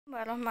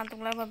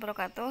Warahmatullahi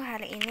wabarakatuh.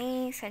 Hari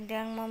ini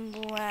sedang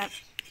membuat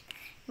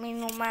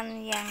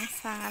minuman yang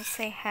sangat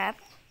sehat.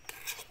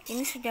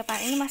 Ini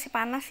ini masih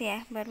panas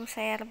ya, baru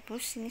saya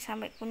rebus ini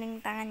sampai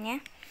kuning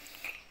tangannya.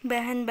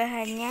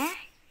 Bahan-bahannya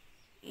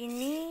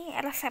ini,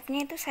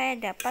 resepnya itu saya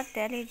dapat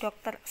dari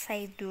dokter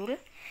Zaidul,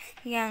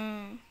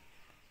 yang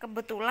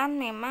kebetulan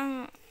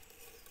memang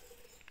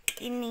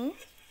ini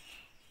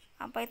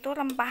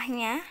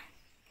rempahnya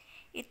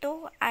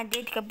itu ada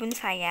di kebun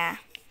saya.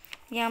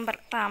 Yang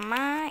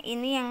pertama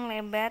ini yang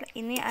lebar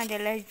ini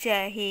adalah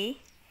jahe,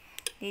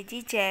 jadi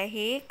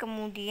jahe.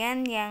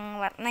 Kemudian yang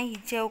warna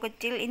hijau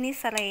kecil ini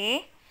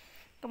serai.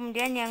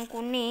 Kemudian yang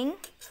kuning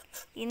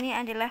ini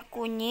adalah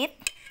kunyit.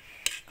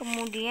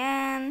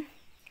 Kemudian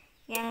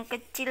yang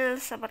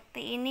kecil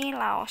seperti ini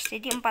laos.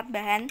 Jadi 4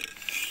 bahan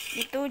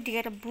itu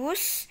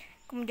direbus,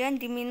 kemudian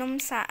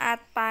diminum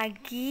saat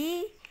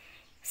pagi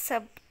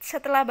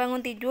setelah bangun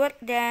tidur,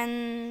 dan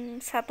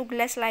 1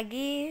 gelas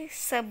lagi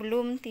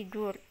sebelum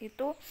tidur.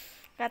 Itu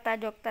kata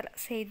dokter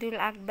Zaidul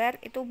Akbar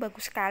itu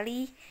bagus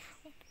sekali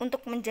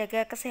untuk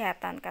menjaga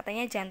kesehatan.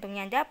 Katanya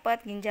jantungnya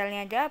dapat,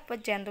 ginjalnya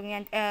dapat,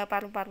 jantungnya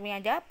paru-parunya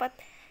dapat,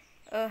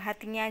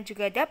 hatinya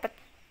juga dapat.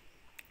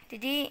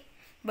 Jadi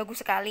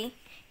bagus sekali.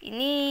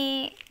 Ini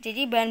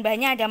jadi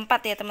bahan-bahannya ada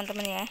 4 ya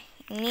teman-teman ya.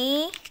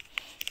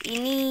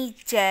 Ini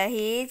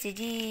jahe,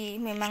 jadi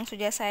memang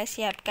sudah saya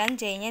siapkan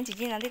jahenya,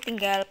 jadi nanti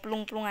tinggal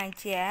pelung-pelung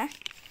aja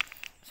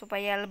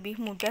supaya lebih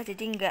mudah, jadi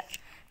enggak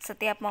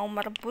setiap mau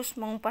merebus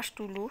mengupas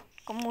dulu.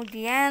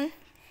 Kemudian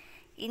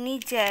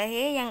ini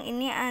jahe, yang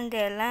ini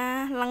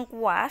adalah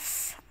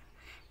lengkuas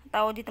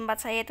atau di tempat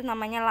saya itu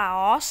namanya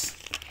laos.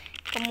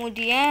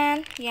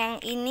 Kemudian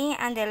yang ini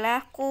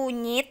adalah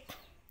kunyit.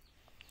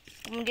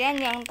 Kemudian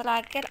yang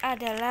terakhir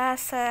adalah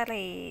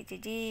serai.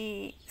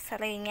 Jadi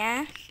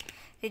serainya,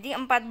 jadi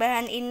 4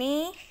 bahan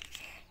ini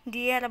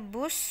dia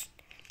rebus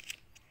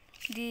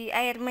di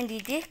air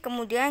mendidih,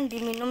 kemudian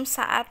diminum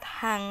saat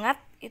hangat,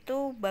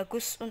 itu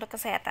bagus untuk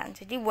kesehatan.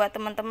 Jadi buat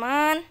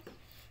teman-teman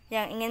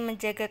yang ingin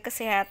menjaga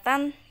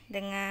kesehatan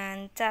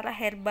dengan cara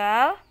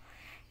herbal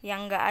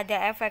yang enggak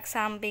ada efek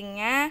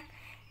sampingnya,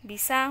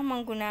 bisa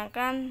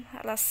menggunakan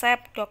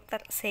resep dokter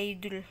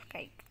Zaidul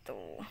kayak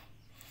gitu.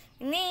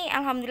 Ini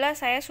alhamdulillah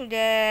saya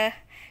sudah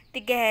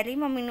 3 hari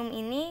meminum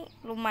ini,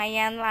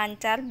 lumayan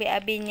lancar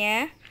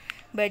BAB-nya,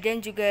 badan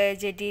juga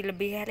jadi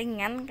lebih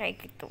ringan kayak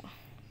gitu.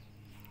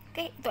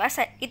 Oke,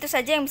 itu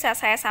saja yang bisa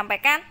saya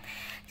sampaikan.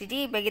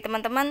 Jadi bagi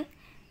teman-teman,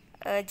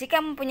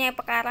 jika mempunyai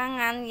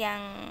pekarangan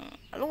yang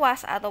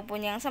luas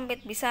ataupun yang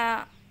sempit,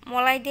 bisa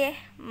mulai deh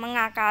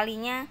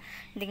mengakalinya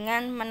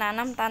dengan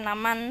menanam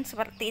tanaman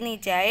seperti ini: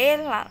 jahe,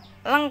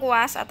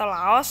 lengkuas atau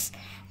laos,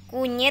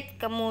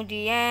 kunyit,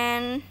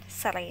 kemudian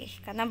serai,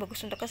 karena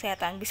bagus untuk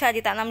kesehatan. Bisa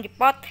ditanam di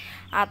pot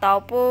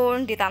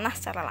ataupun di tanah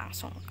secara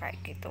langsung kayak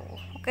gitu.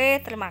 Oke,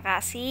 terima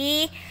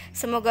kasih,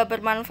 semoga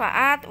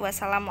bermanfaat.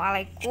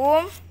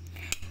 Wassalamualaikum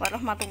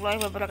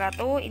warahmatullahi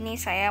wabarakatuh. Ini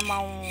saya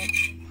mau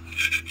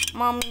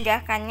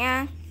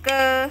memindahkannya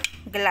ke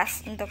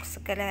gelas untuk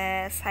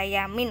segera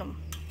saya minum.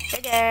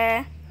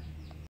 Dadah.